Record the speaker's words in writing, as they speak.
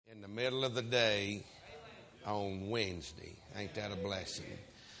middle of the day on Wednesday. Ain't that a blessing?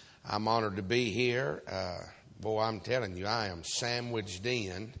 I'm honored to be here. Boy, I'm telling you, I am sandwiched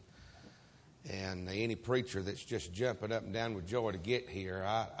in. And any preacher that's just jumping up and down with joy to get here,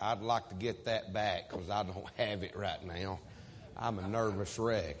 I'd like to get that back because I don't have it right now. I'm a nervous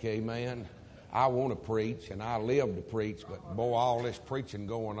wreck, amen? I want to preach, and I live to preach, but boy, all this preaching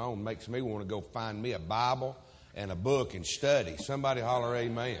going on makes me want to go find me a Bible and a book and study. Somebody holler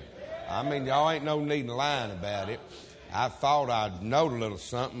amen. I mean, y'all ain't no need lying about it. I thought I'd know a little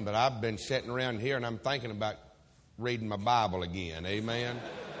something, but I've been sitting around here and I'm thinking about reading my Bible again, amen?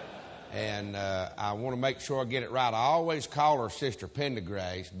 And I want to make sure I get it right. I always call her Sister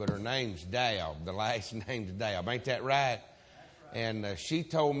Pendergrass, but her name's Dowd. The last name's Dowd. Ain't that right? And she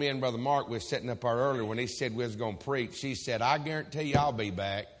told me and Brother Mark, we was sitting up there earlier when he said we was going to preach. She said, I guarantee you I'll be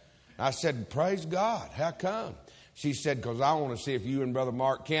back. I said, praise God. How come? She said, because I want to see if you and Brother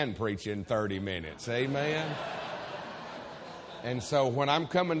Mark can preach in 30 minutes. Amen? And so when I'm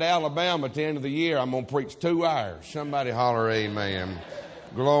coming to Alabama at the end of the year, I'm going to preach 2 hours. Somebody holler amen.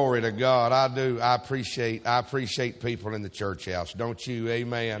 Glory to God. I do. I appreciate people in the church house. Don't you?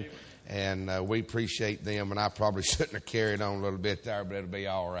 Amen. And we appreciate them. And I probably shouldn't have carried on a little bit there, but it'll be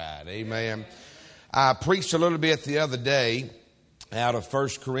all right. Amen. I preached a little bit the other day out of 1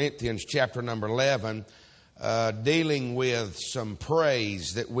 Corinthians chapter number 11, dealing with some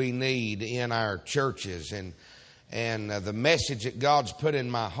praise that we need in our churches. And the message that God's put in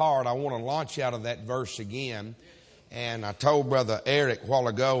my heart, I want to launch out of that verse again. And I told Brother Eric a while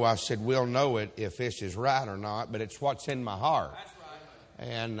ago, I said, we'll know it if this is right or not, but it's what's in my heart.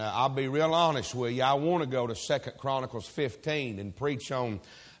 And I'll be real honest with you. I want to go to 2 Chronicles 15 and preach on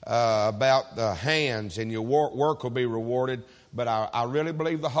about the hands, and your work will be rewarded. But I really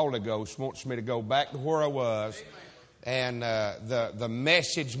believe the Holy Ghost wants me to go back to where I was. And the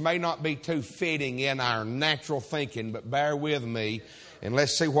message may not be too fitting in our natural thinking, but bear with me. And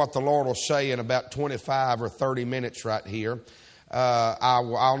let's see what the Lord will say in about 25 or 30 minutes right here.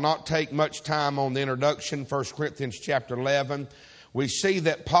 I'll not take much time on the introduction. 1 Corinthians chapter 11. We see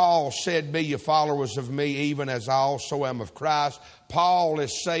that Paul said, be ye followers of me, even as I also am of Christ. Paul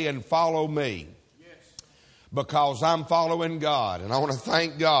is saying, follow me. Because I'm following God. And I want to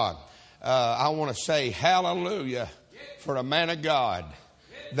thank God. I want to say hallelujah for a man of God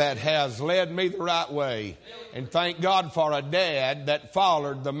that has led me the right way. And thank God for a dad that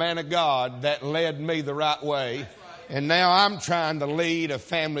followed the man of God that led me the right way. And now I'm trying to lead a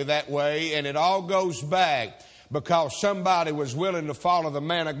family that way. And it all goes back because somebody was willing to follow the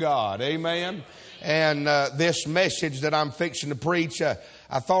man of God. Amen. And this message that I'm fixing to preach, I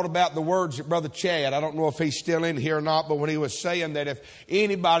thought about the words that Brother Chad, I don't know if he's still in here or not, but when he was saying that if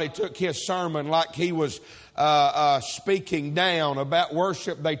anybody took his sermon like he was speaking down about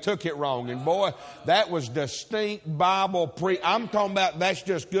worship, they took it wrong. And boy, that was distinct Bible I'm talking about that's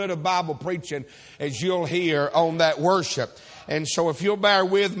just good of Bible preaching as you'll hear on that worship. And so if you'll bear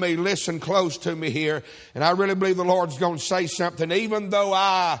with me, listen close to me here. And I really believe the Lord's going to say something, even though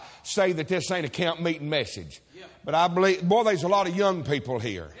I say that this ain't a camp meeting message. But I believe, boy, there's a lot of young people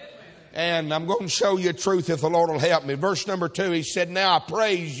here. And I'm going to show you truth if the Lord will help me. Verse number 2, he said, now I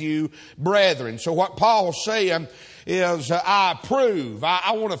praise you, brethren. So what Paul's saying is, I approve.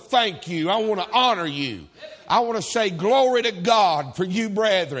 I want to thank you. I want to honor you. I want to say glory to God for you,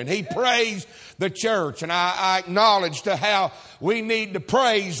 brethren. He praised the church, and I acknowledge to how we need to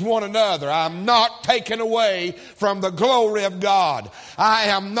praise one another. I'm not taking away from the glory of God. I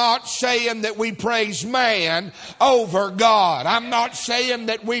am not saying that we praise man over God. I'm not saying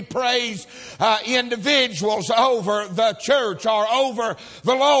that we praise individuals over the church or over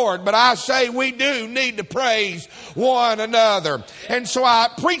the Lord, but I say we do need to praise one another. And so I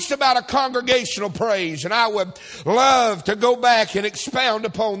preached about a congregational praise, and I would love to go back and expound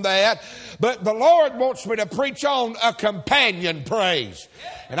upon that. But the Lord wants me to preach on a companion praise.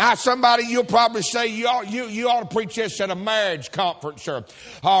 And somebody, you'll probably say you ought to preach this at a marriage conference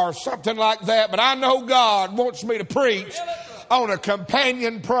or something like that. But I know God wants me to preach on a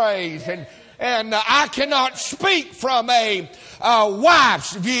companion praise. And I cannot speak from a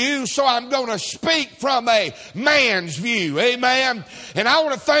wife's view, so I'm going to speak from a man's view. Amen. And I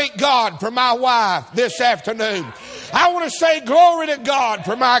want to thank God for my wife this afternoon. I want to say glory to God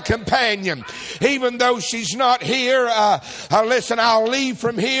for my companion. Even though she's not here, listen, I'll leave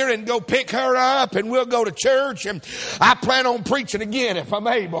from here and go pick her up and we'll go to church. And I plan on preaching again if I'm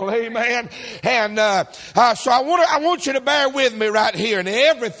able. Amen. And so I want you to bear with me right here. And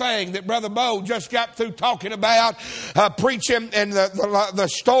everything that Brother Bo just got through talking about, preaching and the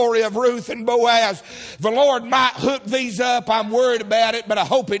story of Ruth and Boaz, the Lord might hook these up. I'm worried about it, but I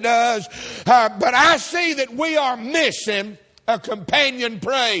hope He does. But I see that we are missing a companion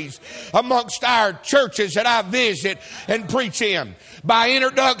praise amongst our churches that I visit and preach in. By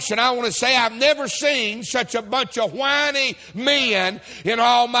introduction, I want to say I've never seen such a bunch of whiny men in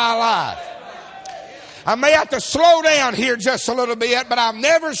all my life. I may have to slow down here just a little bit, but I've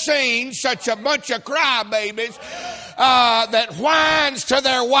never seen such a bunch of crybabies that whines to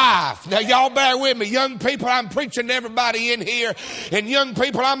their wife. Now, y'all bear with me. Young people, I'm preaching to everybody in here. And young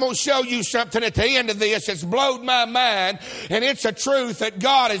people, I'm going to show you something at the end of this that's blowed my mind. And it's a truth that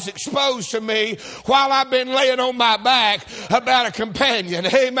God has exposed to me while I've been laying on my back about a companion.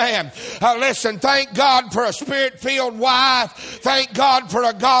 Amen. Listen, thank God for a Spirit-filled wife. Thank God for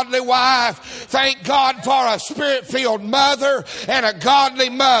a godly wife. Thank God for a Spirit-filled mother and a godly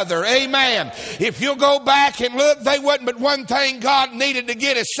mother. Amen. If you'll go back and look, they wasn't but one thing God needed to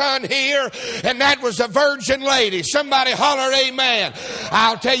get His son here, and that was a virgin lady. Somebody holler amen.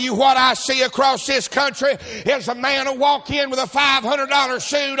 I'll tell you what I see across this country is a man will walk in with a $500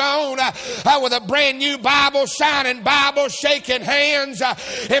 suit on, with a brand new Bible, signing Bible, shaking hands,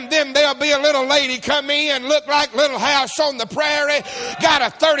 and then there'll be a little lady come in, look like Little House on the Prairie, got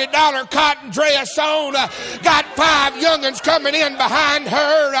a $30 cotton dress on, got 5 young'uns coming in behind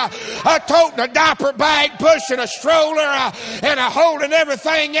her, toting a diaper bag, pushing a stroller, and holding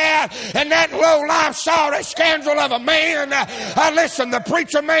everything out, and that low-life, sorry scoundrel of a man, listen, the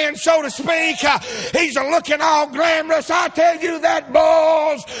preacher man, so to speak, he's looking all glamorous. I tell you, that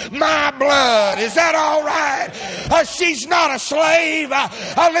boils my blood. Is that all right? She's not a slave.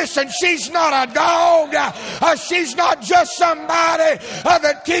 Listen, she's not a dog. She's not just somebody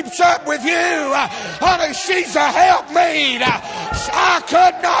that keeps up with you. Honey, she's a helpmeet. I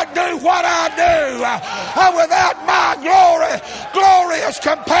could not do what I do without my glorious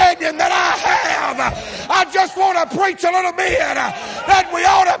companion that I have. I just want to preach a little bit that we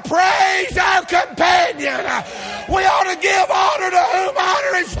ought to praise our companion. We ought to give honor to whom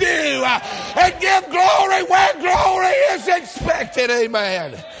honor is due and give glory where glory is expected.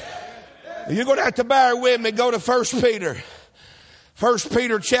 Amen. You're going to have to bear with me. Go to 1 Peter. 1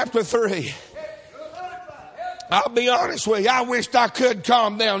 Peter chapter 3. I'll be honest with you. I wished I could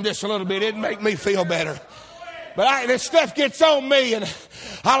calm down just a little bit. It'd make me feel better. But this stuff gets on me, and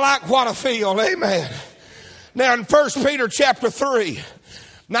I like what I feel. Amen. Now, in 1 Peter chapter 3,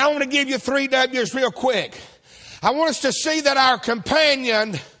 now I want to give you 3 W's real quick. I want us to see that our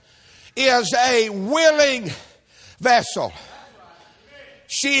companion is a willing vessel.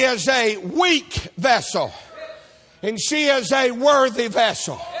 She is a weak vessel. And she is a worthy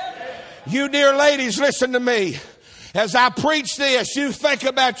vessel. You dear ladies, listen to me. As I preach this, you think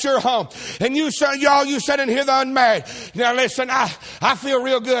about your home. And you sit in here the unmarried. Now listen, I feel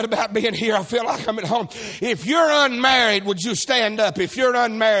real good about being here. I feel like I'm at home. If you're unmarried, would you stand up? If you're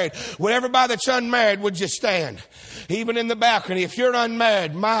unmarried, would everybody that's unmarried, would you stand? Even in the balcony, if you're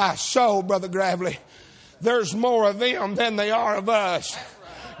unmarried, my soul, Brother Gravely, there's more of them than they are of us.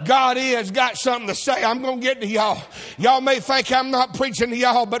 God has got something to say. I'm going to get to y'all. Y'all may think I'm not preaching to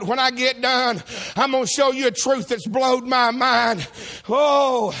y'all, but when I get done, I'm going to show you a truth that's blowed my mind.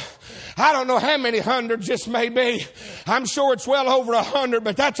 Oh, I don't know how many hundreds this may be. I'm sure it's well over 100,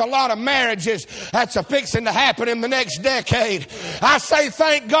 but that's a lot of marriages that's fixing to happen in the next decade. I say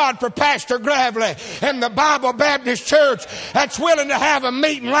thank God for Pastor Gravely and the Bible Baptist Church that's willing to have a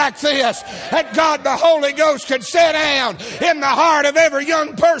meeting like this. That God the Holy Ghost could sit down in the heart of every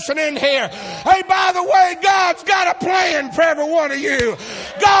young person in here. Hey, by the way, God's got a plan for every one of you.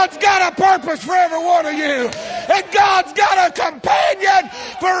 God's got a purpose for every one of you. And God's got a companion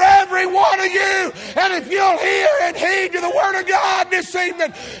for every one of you. And if you'll hear and heed to the Word of God this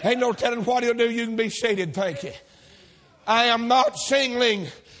evening, ain't no telling what He'll do. You can be seated. Thank you. I am not singling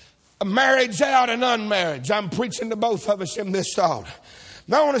marriage out and unmarriage. I'm preaching to both of us in this thought.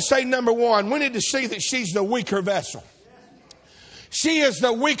 Now I want to say, number one, we need to see that she's the weaker vessel. She is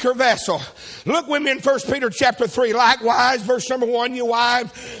the weaker vessel. Look with me in 1 Peter chapter 3. Likewise, verse number 1, you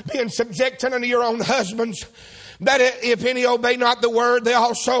wives, being subjected unto your own husbands, that if any obey not the word, they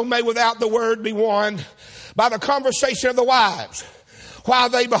also may without the word be won by the conversation of the wives. while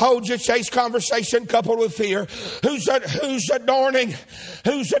they behold your chaste conversation coupled with fear. Whose adorning?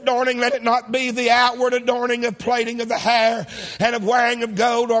 Whose adorning? Let it not be the outward adorning of plaiting of the hair and of wearing of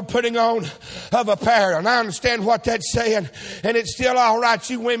gold or putting on of apparel. And I understand what that's saying, and it's still all right.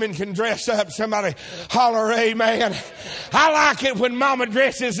 You women can dress up. Somebody holler amen. I like it when mama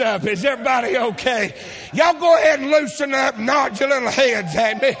dresses up. Is everybody okay? Y'all go ahead and loosen up and nod your little heads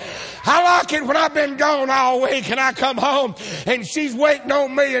at me. I like it when I've been gone all week and I come home and she's waiting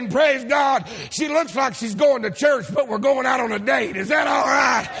on me, and praise God, she looks like she's going to church, but we're going out on a date. Is that all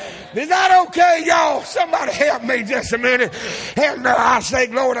right? Is that okay, y'all? Somebody help me just a minute. And I say,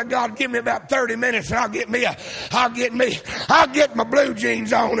 Lord God, give me about 30 minutes and I'll get my blue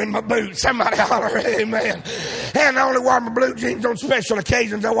jeans on and my boots. Somebody holler, amen. And I only wear my blue jeans on special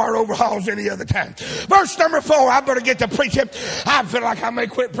occasions. I wear overalls any other time. Verse number 4, I better get to preaching. I feel like I may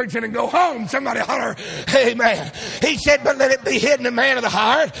quit preaching and go home. Somebody holler, amen. He said, but let it be hidden in the man of the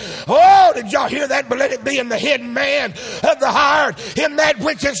heart. Oh, did y'all hear that? But let it be in the hidden man of the heart, in that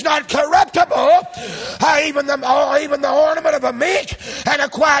which is not corruptible, even the ornament of a meek and a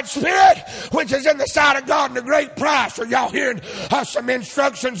quiet spirit, which is in the sight of God and a great price. Are y'all hearing some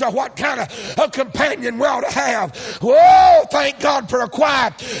instructions of what kind of a companion we ought to have? Whoa, thank God for a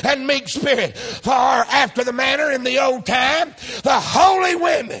quiet and meek spirit. For after the manner in the old time, the holy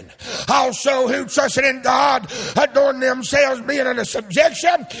women also who trusted in God adorned themselves, being in a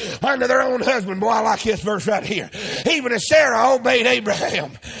subjection unto their own husband. Boy, I like this verse right here. Even as Sarah obeyed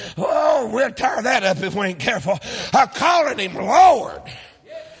Abraham. Oh, we'll tear that up if we ain't careful. Calling him Lord.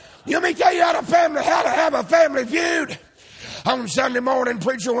 Let me tell you how to have a family feud. On Sunday morning,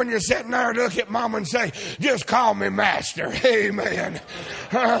 preacher, when you're sitting there, look at mama and say, just call me master. Amen.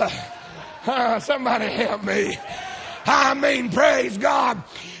 Somebody help me. I mean, praise God.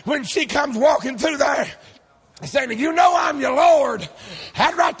 When she comes walking through there, saying, you know I'm your Lord.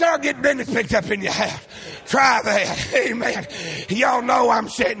 That right there get business picked up in your house. Try that. Amen. Y'all know I'm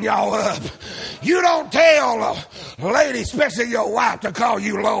setting y'all up. You don't tell a lady, especially your wife, to call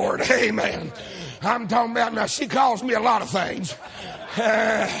you Lord. Amen. I'm talking about now, she calls me a lot of things.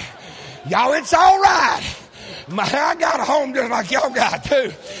 Y'all, it's all right. I got a home just like y'all got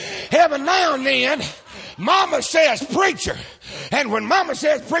too. Every now and then, mama says preacher. And when mama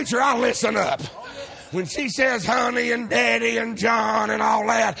says preacher, I listen up. When she says honey and daddy and John and all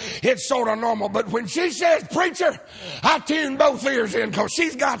that, it's sort of normal. But when she says preacher, I tune both ears in because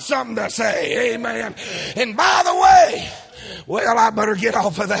she's got something to say. Amen. And by the way, well, I better get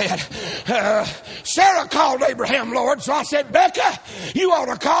off of that. Sarah called Abraham Lord, so I said, Becca, you ought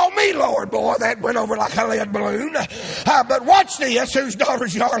to call me Lord. Boy, that went over like a lead balloon. But watch this, whose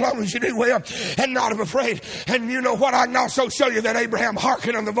daughters you are, as long as you do well and not afraid. And you know what? I can also show you that Abraham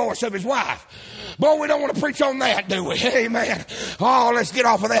hearkened on the voice of his wife. Boy, we don't want to preach on that, do we? Amen. Oh, let's get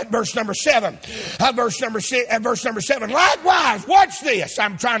off of that. Verse number 7. Verse number 7. Likewise, watch this.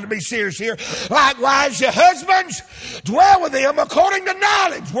 I'm trying to be serious here. Likewise, your husbands, dwell with them according to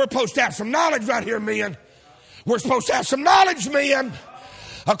knowledge. We're supposed to have some knowledge right here, men. We're supposed to have some knowledge, men.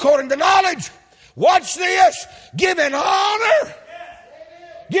 According to knowledge. Watch this. Giving honor.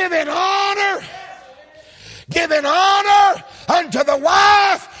 Giving honor. Giving honor unto the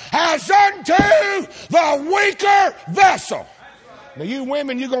wife as unto the weaker vessel. Now, you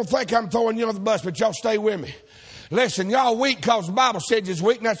women, you're going to think I'm throwing you on the bus, but y'all stay with me. Listen, y'all weak because the Bible says you're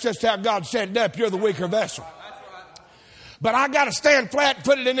weak, and that's just how God set it up. You're the weaker vessel. But I got to stand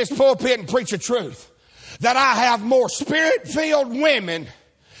flat-footed in this pulpit and preach the truth. That I have more spirit-filled women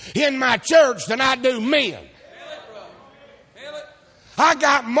in my church than I do men. I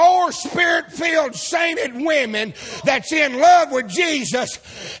got more spirit-filled, sainted women that's in love with Jesus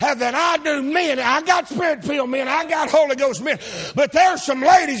than I do men. I got spirit-filled men. I got Holy Ghost men. But there's some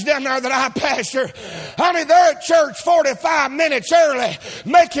ladies down there that I pastor. Honey, they're at church 45 minutes early,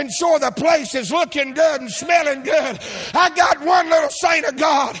 making sure the place is looking good and smelling good. I got one little saint of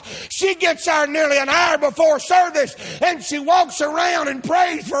God. She gets there nearly an hour before service, and she walks around and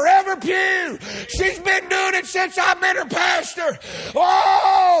prays for every pew. She's been doing it since I've been her pastor.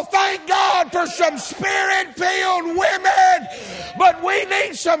 Oh, thank God for some spirit-filled women. But we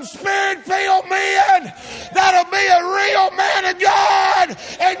need some spirit-filled men that'll be a real man of God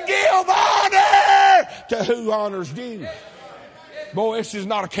and give honor to who honors due. Boy, this is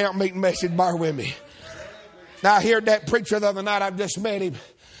not a camp meeting message. Bear with me. Now, I heard that preacher the other night. I've just met him.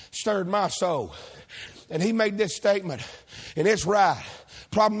 Stirred my soul. And he made this statement. And it's right.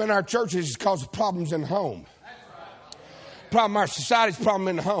 Problem in our churches is because of problems in the home. Problem in our society's problem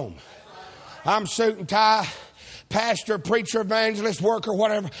in the home. I'm suit and tie, pastor, preacher, evangelist, worker,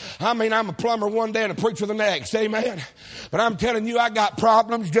 whatever. I mean, I'm a plumber one day and a preacher the next. Amen. But I'm telling you, I got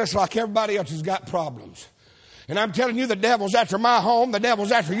problems just like everybody else has got problems. And I'm telling you, the devil's after my home. The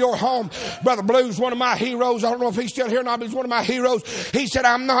devil's after your home. Brother Blue's one of my heroes. I don't know if he's still here or not, but he's one of my heroes. He said,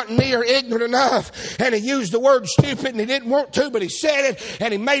 I'm not near ignorant enough. And he used the word stupid, and he didn't want to, but he said it,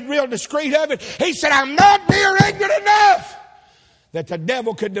 and he made real discreet of it. He said, I'm not near ignorant enough that the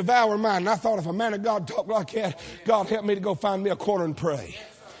devil could devour mine. And I thought, if a man of God talked like that, God help me to go find me a corner and pray.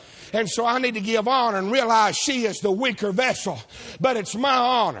 And so I need to give honor and realize she is the weaker vessel, but it's my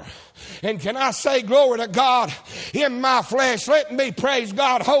honor. And can I say glory to God in my flesh? Let me, praise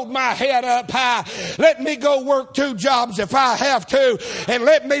God, hold my head up high. Let me go work 2 jobs if I have to. And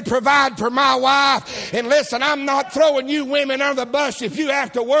let me provide for my wife. And listen, I'm not throwing you women under the bus if you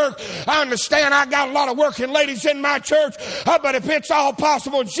have to work. I understand I got a lot of working ladies in my church. But if it's all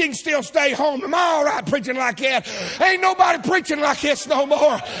possible and she can still stay home, am I all right preaching like that? Ain't nobody preaching like this no more.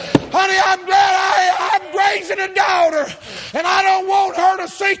 Honey, I'm glad I'm raising a daughter. And I don't want her to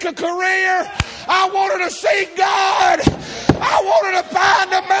seek a career. I want her to see God. I want her to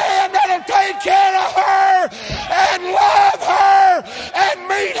find a man that'll take care of her and love her and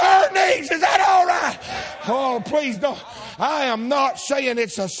meet her needs. Is that all right? Oh, please don't. I am not saying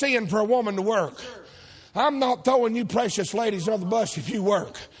it's a sin for a woman to work. I'm not throwing you precious ladies on the bus if you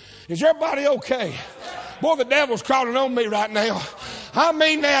work. Is everybody okay? Boy, the devil's crawling on me right now. I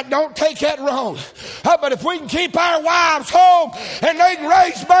mean that. Don't take that wrong. But if we can keep our wives home and they can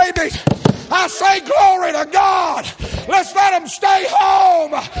raise babies, I say glory to God. Let's let them stay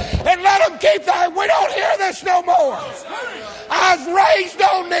home and let them keep that. We don't hear this no more. I was raised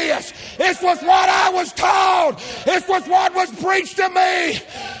on this. This was what I was taught. This was what was preached to me.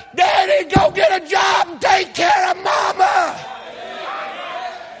 Daddy, go get a job and take care of mama.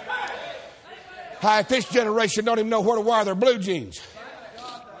 Hi, this generation don't even know where to wear their blue jeans.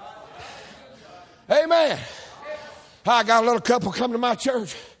 Amen. I got a little couple come to my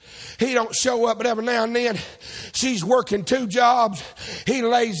church. He don't show up, but every now and then she's working 2 jobs. He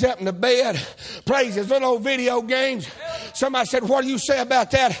lays up in the bed, plays his little old video games. Somebody said, what do you say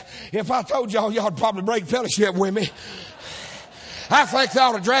about that? If I told y'all would probably break fellowship with me. I think they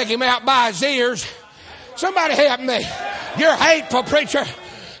ought to drag him out by his ears. Somebody help me. You're hateful, preacher.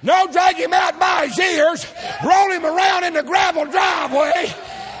 No, drag him out by his ears. Roll him around in the gravel driveway.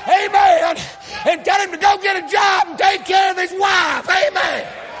 Amen. And tell him to go get a job and take care of his wife. Amen.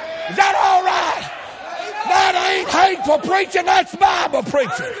 Is that all right? That ain't hateful preaching. That's Bible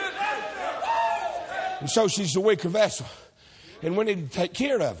preaching. And so she's the weaker vessel. And we need to take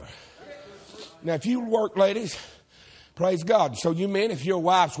care of her. Now, if you work, ladies, praise God. So you men, if your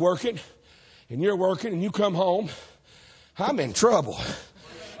wife's working and you're working and you come home, I'm in trouble.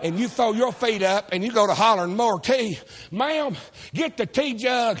 And you throw your feet up and you go to hollering more tea. Ma'am, get the tea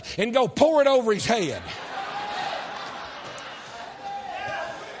jug and go pour it over his head.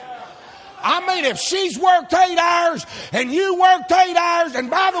 I mean, if she's worked 8 hours and you worked 8 hours,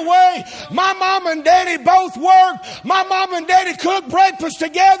 and by the way, my mom and daddy both worked. My mom and daddy cooked breakfast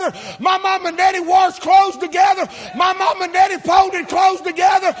together. My mom and daddy washed clothes together. My mom and daddy folded clothes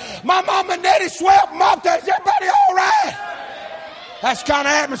together. My mom and daddy swept, mopped. Is everybody all right? That's the kind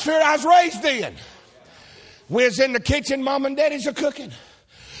of atmosphere I was raised in. We was in the kitchen, mom and daddy's a cooking.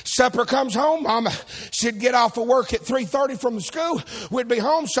 Supper comes home, mama, she'd get off of work at 3:30 from the school. We'd be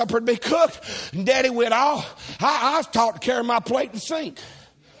home, supper'd be cooked. And daddy would I was taught to carry my plate and sink.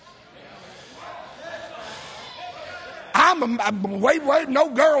 No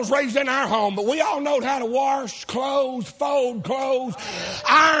girls raised in our home, but we all know how to wash clothes, fold clothes,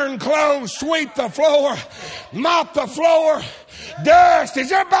 iron clothes, sweep the floor, mop the floor, dust.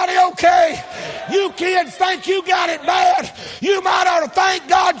 Is everybody okay? You kids think you got it bad. You might ought to thank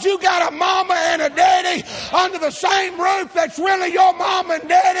God you got a mama and a daddy under the same roof that's really your mom and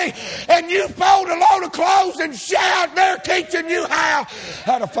daddy, and you fold a load of clothes and shout, they're teaching you how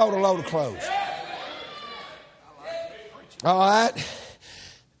to fold a load of clothes. All right.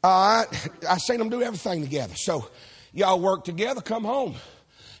 I seen them do everything together. So y'all work together, come home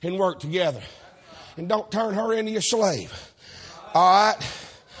and work together. And don't turn her into your slave. All right.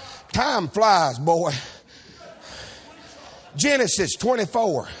 Time flies, boy. Genesis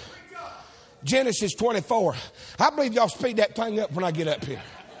 24. Genesis 24. I believe y'all speed that thing up when I get up here.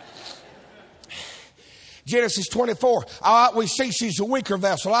 Genesis 24. All right, we see she's a weaker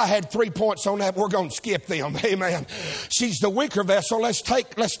vessel. I had 3 points on that. We're going to skip them. Amen. She's the weaker vessel. Let's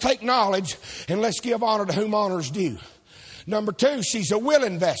take knowledge and let's give honor to whom honor is due. Number 2, she's a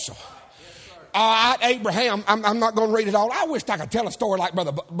willing vessel. All right, Abraham. I'm not going to read it all. I wish I could tell a story like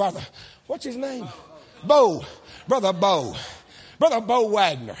brother. What's his name? Brother Bo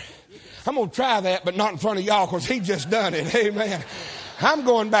Wagner. I'm going to try that, but not in front of y'all because he just done it. Amen. I'm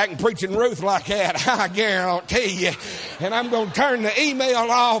going back and preaching Ruth like that, I guarantee you. And I'm going to turn the email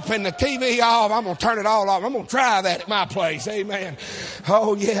off and the TV off. I'm going to turn it all off. I'm going to try that at my place. Amen.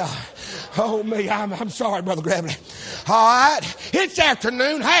 Oh, yeah. Oh, me. I'm sorry, Brother Gravely. All right. It's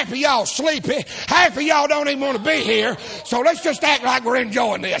afternoon. Half of y'all sleepy. Half of y'all don't even want to be here. So let's just act like we're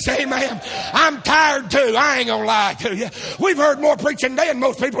enjoying this. Amen. I'm tired too. I ain't going to lie to you. We've heard more preaching than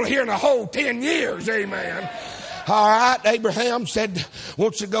most people here in the whole 10 years. Amen. All right, Abraham said,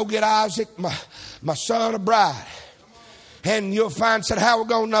 won't you go get Isaac, my son, a bride? And you'll find, said, how are we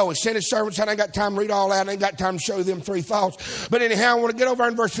going to know? He sent his servants, said, I ain't got time to read all that. I ain't got time to show you them three thoughts. But anyhow, I want to get over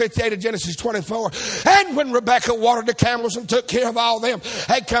in verse 58 of Genesis 24. And when Rebekah watered the camels and took care of all them,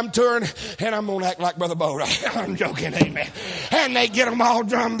 they come to her, and I'm going to act like Brother Bo, right? I'm joking, amen. And they get them all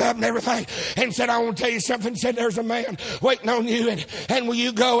drummed up and everything. And said, I want to tell you something. Said, there's a man waiting on you, and will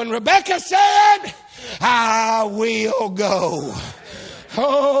you go? And Rebekah said, I will go.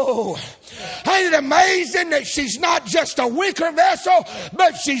 Oh, ain't it amazing that she's not just a weaker vessel,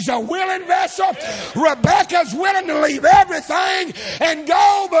 but she's a willing vessel? Rebecca's willing to leave everything and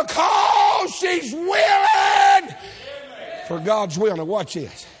go because she's willing for God's will. Now watch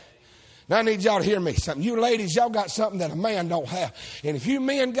this. Now I need y'all to hear me something. You ladies, y'all got something that a man don't have. And if you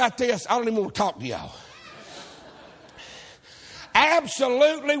men got this, I don't even want to talk to y'all.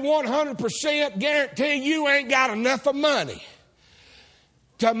 Absolutely 100% guarantee you ain't got enough of money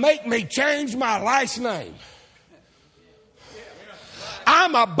to make me change my last name.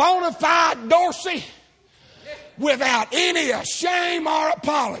 I'm a bona fide Dorsey without any shame or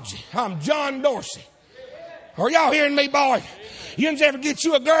apology. I'm John Dorsey. Are y'all hearing me, boy? You ever get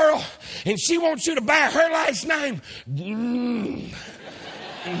you a girl and she wants you to bear her last name?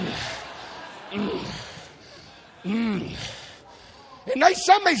 And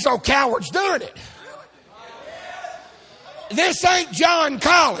some of these old cowards doing it. This ain't John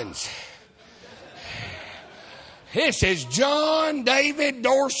Collins. This is John David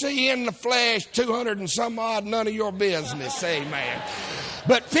Dorsey in the flesh, 200 and some odd, none of your business, amen.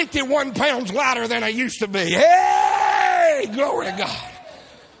 But 51 pounds lighter than I used to be. Hey, glory to God.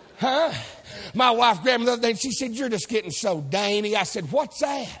 Huh? My wife grabbed me the other day and she said, you're just getting so dainty. I said, what's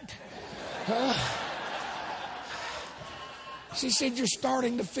that? Huh? She said, you're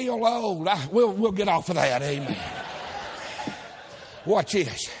starting to feel old. We'll get off of that, amen. Watch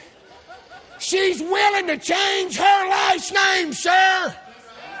this. She's willing to change her last name, sir.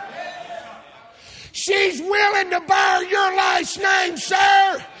 She's willing to bear your last name,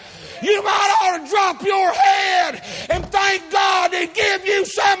 sir. You might ought to drop your head and thank God to give you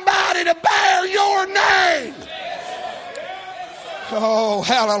somebody to bear your name. Oh,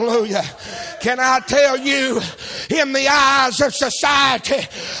 hallelujah. Can I tell you, in the eyes of society,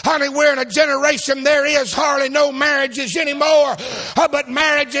 honey, we're in a generation there is hardly no marriages anymore, but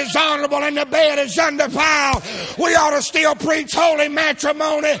marriage is honorable and the bed is undefiled. We ought to still preach holy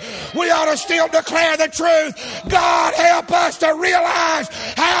matrimony. We ought to still declare the truth. God help us to realize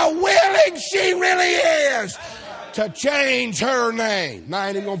how willing she really is to change her name. Now, I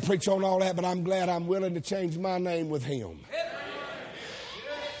ain't even going to preach on all that, but I'm glad I'm willing to change my name with him.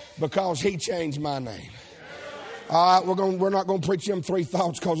 Because he changed my name. All right, we're not going to preach them three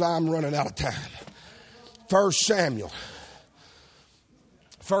thoughts because I'm running out of time. 1 Samuel.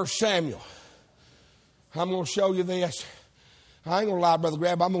 I'm going to show you this. I ain't going to lie, Brother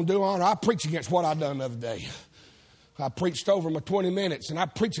Grab. I'm going to do honor. I preach against what I done the other day. I preached over my 20 minutes, and I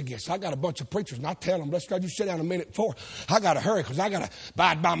preach against. I got a bunch of preachers, and I tell them, let's go, you sit down a minute before. I got to hurry because I got to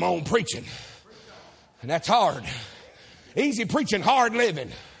abide by my own preaching. And that's hard. Easy preaching, hard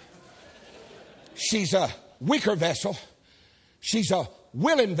living. She's a weaker vessel. She's a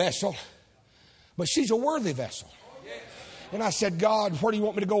willing vessel. But she's a worthy vessel. And I said, God, where do you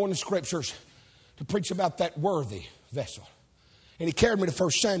want me to go in the scriptures to preach about that worthy vessel? And he carried me to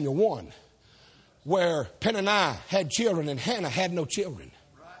 1 Samuel 1, where Peninnah had children and Hannah had no children.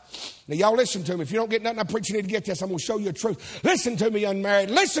 Now, y'all listen to me. If you don't get nothing I'm preaching, you need to get this. I'm going to show you the truth. Listen to me, unmarried.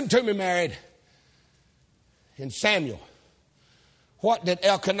 Listen to me, married. In Samuel, what did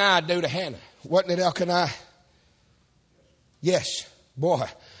Elkanah do to Hannah? Wasn't it Elkanah? Yes, boy.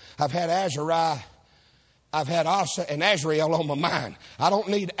 I've had Azariah, I've had Asa and Azrael on my mind. I don't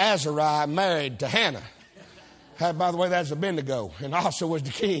need Azariah married to Hannah. By the way, that's Abednego, and Asa was the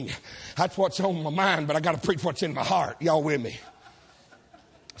king. That's what's on my mind, but I got to preach what's in my heart. Y'all with me?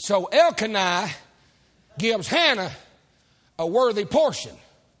 So Elkanah gives Hannah a worthy portion.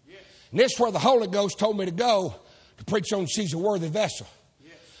 And this is where the Holy Ghost told me to go to preach on she's a worthy vessel.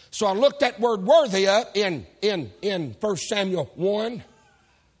 So I looked that word worthy up in 1 Samuel 1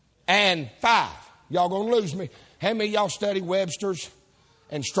 and 5. Y'all going to lose me. How many of y'all study Webster's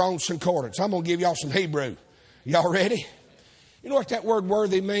and Strong's Concordance? I'm going to give y'all some Hebrew. Y'all ready? You know what that word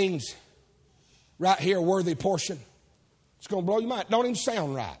worthy means? Right here, worthy portion. It's going to blow your mind. Don't even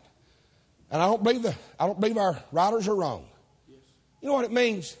sound right. And I don't believe our writers are wrong. You know what it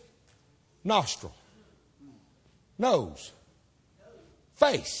means? Nostril. Nose.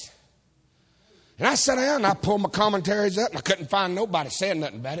 Face. And I sat down and I pulled my commentaries up and I couldn't find nobody saying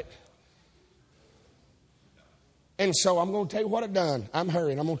nothing about it. And so I'm going to tell you what I done. I'm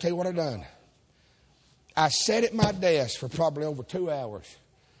hurrying. I'm going to tell you what I done. I sat at my desk for probably over 2 hours.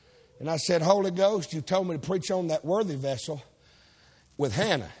 And I said, Holy Ghost, you told me to preach on that worthy vessel with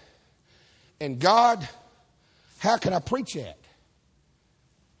Hannah. And God, how can I preach that?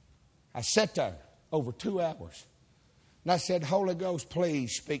 I sat there over 2 hours. And I said, Holy Ghost,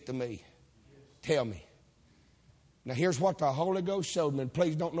 please speak to me. Tell me. Now, here's what the Holy Ghost showed me. And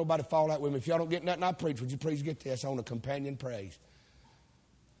please don't nobody fall out with me. If y'all don't get nothing I preach, would you please get this on a companion praise?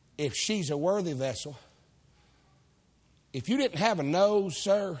 If she's a worthy vessel, if you didn't have a nose,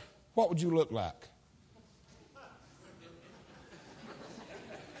 sir, what would you look like?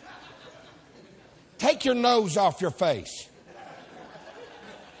 Take your nose off your face.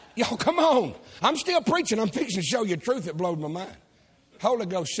 Y'all, come on. I'm still preaching. I'm fixing to show you truth that blowed my mind. Holy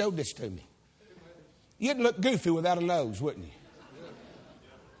Ghost showed this to me. You'd look goofy without a nose, wouldn't you?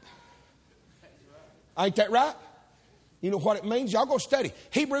 Ain't that right? You know what it means? Y'all go study.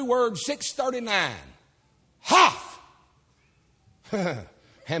 Hebrew word 639. Hoth.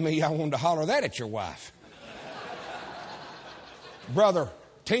 How many of y'all wanted to holler that at your wife? Brother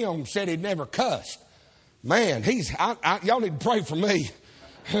Tim said he'd never cussed. Man, y'all need to pray for me.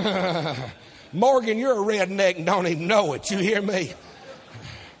 Morgan, you're a redneck and don't even know it. You hear me?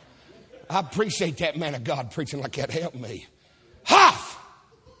 I appreciate that man of God preaching like that. Help me. Hoth!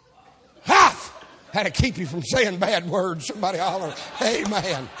 Hoth! Had to keep you from saying bad words. Somebody holler,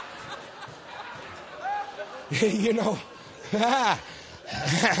 amen. You know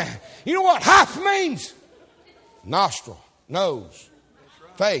what hoth means? Nostril, nose,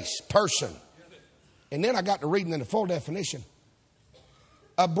 face, person. And then I got to reading in the full definition.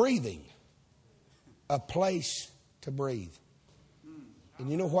 A breathing, a place to breathe. And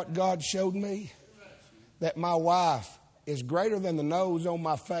you know what God showed me? That my wife is greater than the nose on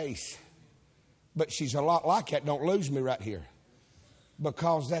my face. But she's a lot like that. Don't lose me right here.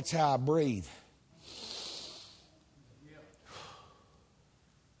 Because that's how I breathe.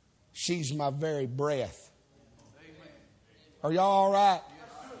 She's my very breath. Are y'all all right?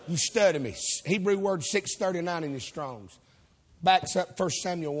 You study me. Hebrew word 639 in your Strongs. Backs up 1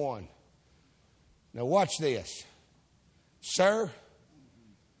 Samuel 1. Now watch this. Sir,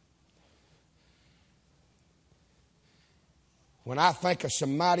 when I think of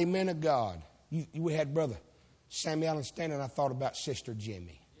some mighty men of God, we had Brother Sammy Allen standing, and I thought about Sister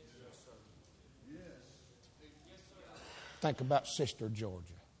Jimmy. Think about Sister Georgia.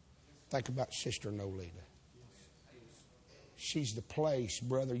 Think about Sister Nolita. She's the place,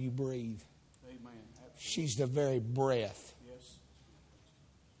 brother, you breathe. She's the very breath.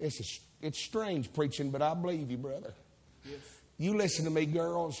 It's strange preaching, but I believe you, brother. You listen to me,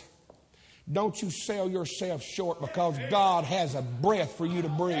 girls. Don't you sell yourself short, because God has a breath for you to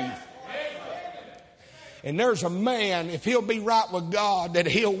breathe. And there's a man, if he'll be right with God, that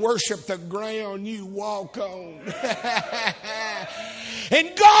he'll worship the ground you walk on.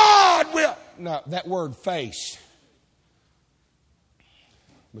 And God will. No, that word face.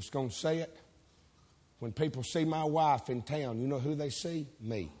 I'm just going to say it. When people see my wife in town, you know who they see?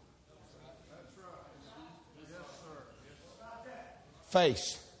 Me.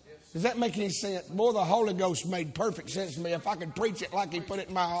 Face. Does that make any sense? Boy, the Holy Ghost made perfect sense to me if I could preach it like He put it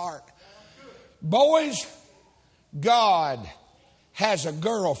in my heart. Boys, God has a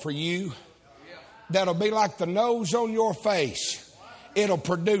girl for you that'll be like the nose on your face. It'll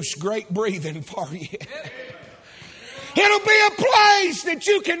produce great breathing for you. It'll be a place that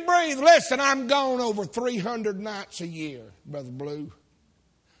you can breathe. Listen, I'm gone over 300 nights a year, Brother Blue.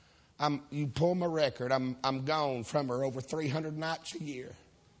 You pull my record. I'm gone from her over 300 nights a year.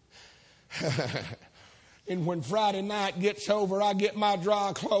 And when Friday night gets over, I get my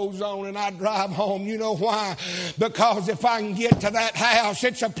dry clothes on and I drive home. You know why? Because if I can get to that house,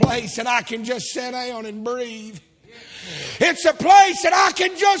 it's a place that I can just sit down and breathe. It's a place that I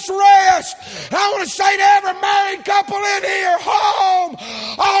can just rest. I want to say to every married couple in here, home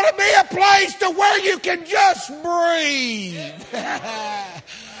ought to be a place to where you can just breathe.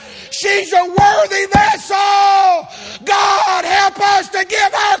 She's a worthy vessel. God help us to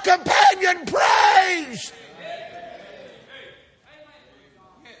give our companion praise.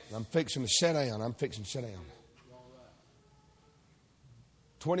 I'm fixing to sit down.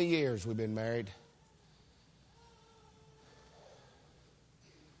 20 years we've been married.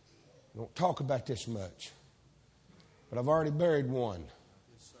 I don't talk about this much, but I've already buried one.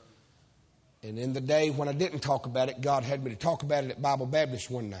 And in the day when I didn't talk about it, God had me to talk about it at Bible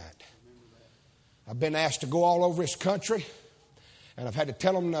Baptist one night. I've been asked to go all over this country, and I've had to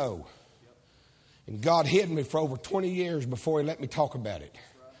tell them no. And God hid me for over 20 years before He let me talk about it.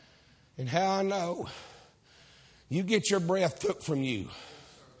 And how I know, you get your breath took from you,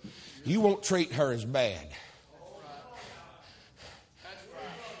 you won't treat her as bad.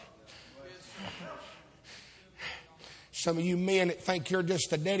 Some of you men that think you're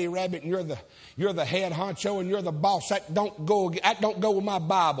just the daddy rabbit and you're the head honcho and you're the boss, that don't go with my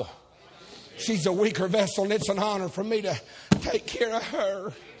Bible. She's a weaker vessel, and it's an honor for me to take care of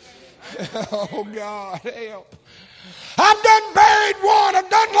her. Oh, God, help. I've done buried one. I've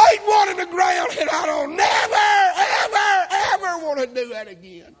done laid one in the ground, and I don't ever want to do that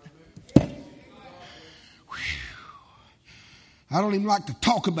again. I don't even like to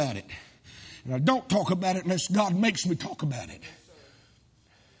talk about it. And I don't talk about it unless God makes me talk about it.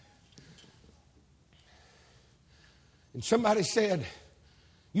 And somebody said,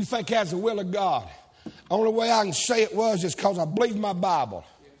 you think that's the will of God? Only way I can say it is because I believe my Bible.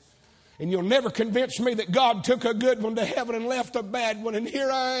 And you'll never convince me that God took a good one to heaven and left a bad one, and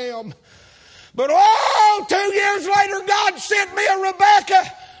here I am. But 2 years later, God sent me a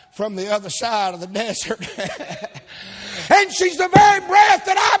Rebecca from the other side of the desert. And she's the very breath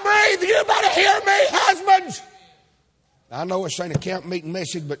that I breathe. You better hear me, husbands. I know it's ain't a camp meeting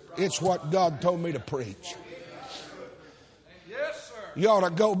message, but it's what God told me to preach. Yes, sir. You ought to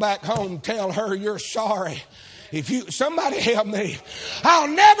go back home and tell her you're sorry. Somebody help me. I'll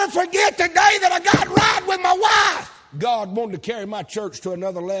never forget the day that I got right with my wife. God wanted to carry my church to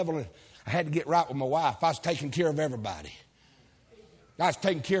another level, and I had to get right with my wife. I was taking care of everybody. I was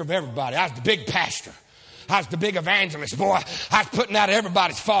the big pastor. I was the big evangelist, boy. I was putting out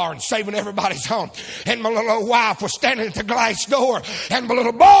everybody's fire and saving everybody's home. And my little old wife was standing at the glass door, and my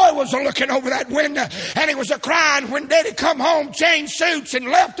little boy was looking over that window, and he was crying when Daddy come home, changed suits, and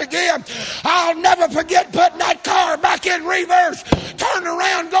left again. I'll never forget putting that car back in reverse, turning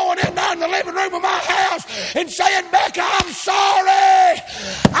around, going in there in the living room of my house, and saying, Becca, I'm sorry.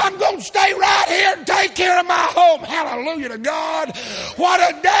 I'm going to stay right here and take care of my home. Hallelujah to God. What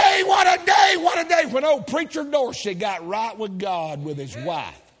a day, what a day, what a day when old Preacher Dorsey got right with God with his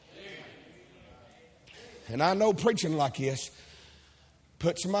wife. And I know preaching like this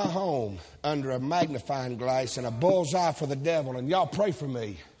puts my home under a magnifying glass and a bullseye for the devil. And y'all pray for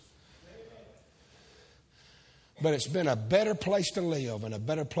me. But it's been a better place to live and a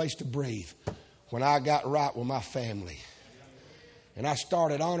better place to breathe when I got right with my family. And I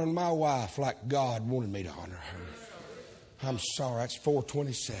started honoring my wife like God wanted me to honor her. I'm sorry, that's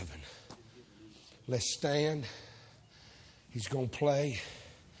 427. Let's stand. He's going to play.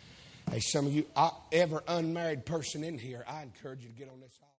 Hey, some of you, every unmarried person in here, I encourage you to get on this.